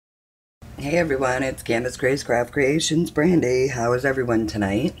Hey everyone, it's Candace Grace Craft Creations, Brandy. How is everyone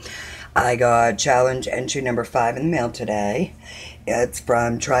tonight? I got challenge entry number 5 in the mail today. It's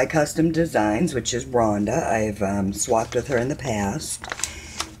from Tricustom Designs, which is Rhonda. I've swapped with her in the past.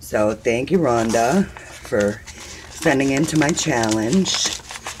 So thank you, Rhonda, for sending into my challenge.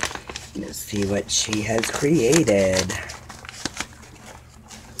 Let's see what she has created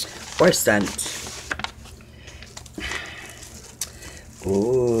or sent.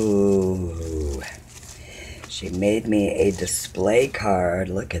 Ooh, she made me a display card.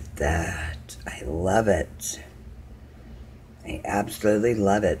 Look at that. I love it. I absolutely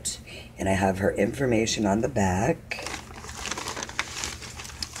love it. And I have her information on the back.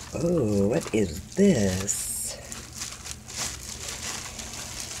 Oh, what is this?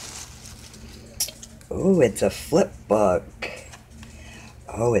 Oh, it's a flip book.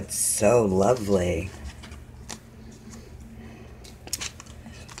 Oh, it's so lovely.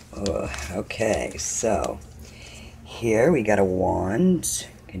 Oh, okay, so here we got a wand.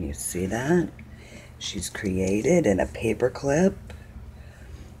 Can you see that? She's created in a paper clip.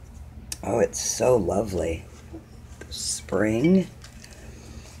 Oh, it's so lovely. The spring.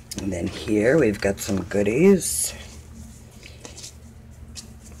 And then here we've got some goodies.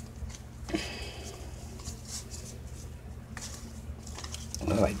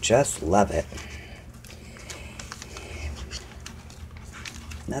 Oh, I just love it.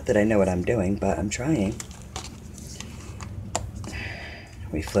 Not that I know what I'm doing, but I'm trying.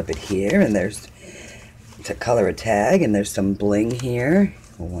 We flip it here, and there's to color a tag, and there's some bling here.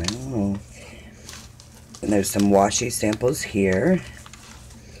 Wow. And there's some washi samples here.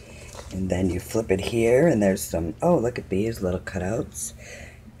 And then you flip it here, and there's some, oh, look at these little cutouts.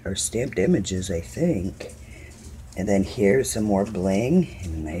 Or stamped images, I think. And then here's some more bling.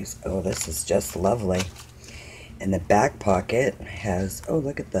 And nice, oh, this is just lovely. And the back pocket has, oh,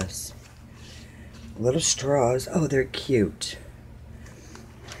 look at this. Little straws. Oh, they're cute.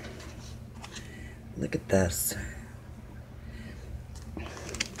 Look at this.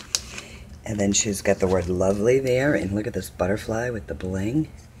 And then she's got the word lovely there. And look at this butterfly with the bling.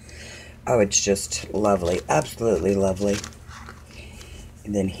 Oh, it's just lovely. Absolutely lovely.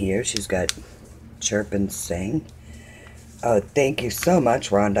 And then here she's got chirp and sing. Oh, thank you so much,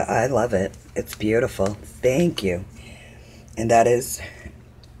 Rhonda. I love it. It's beautiful. Thank you. And that is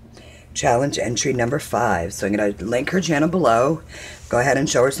challenge entry number 5. So I'm going to link her channel below. Go ahead and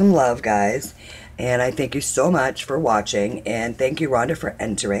show her some love, guys. And I thank you so much for watching. And thank you, Rhonda, for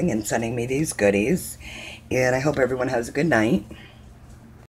entering and sending me these goodies. And I hope everyone has a good night.